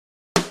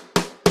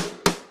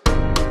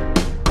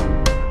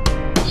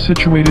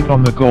Situated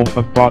on the Gulf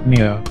of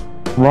Bothnia,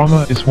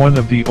 Rauma is one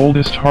of the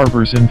oldest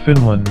harbors in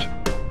Finland.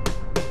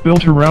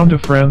 Built around a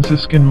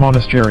Franciscan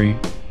monastery,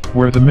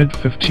 where the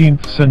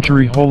mid-15th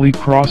century Holy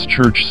Cross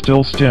Church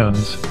still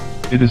stands,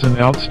 it is an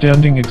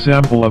outstanding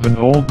example of an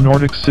old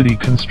Nordic city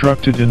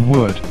constructed in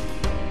wood.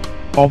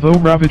 Although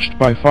ravaged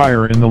by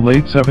fire in the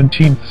late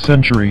 17th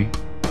century,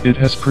 it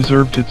has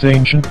preserved its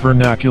ancient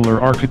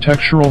vernacular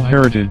architectural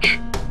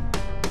heritage.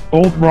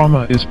 Old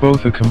Rauma is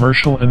both a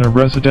commercial and a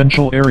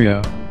residential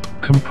area,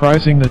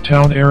 comprising the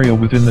town area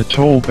within the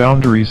toll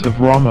boundaries of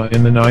Rauma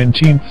in the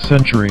 19th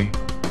century.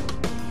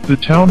 The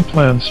town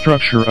plan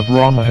structure of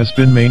Rauma has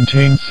been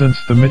maintained since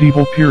the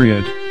medieval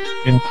period,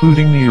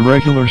 including the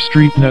irregular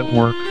street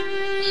network,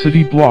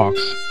 city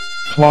blocks,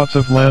 plots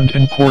of land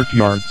and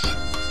courtyards.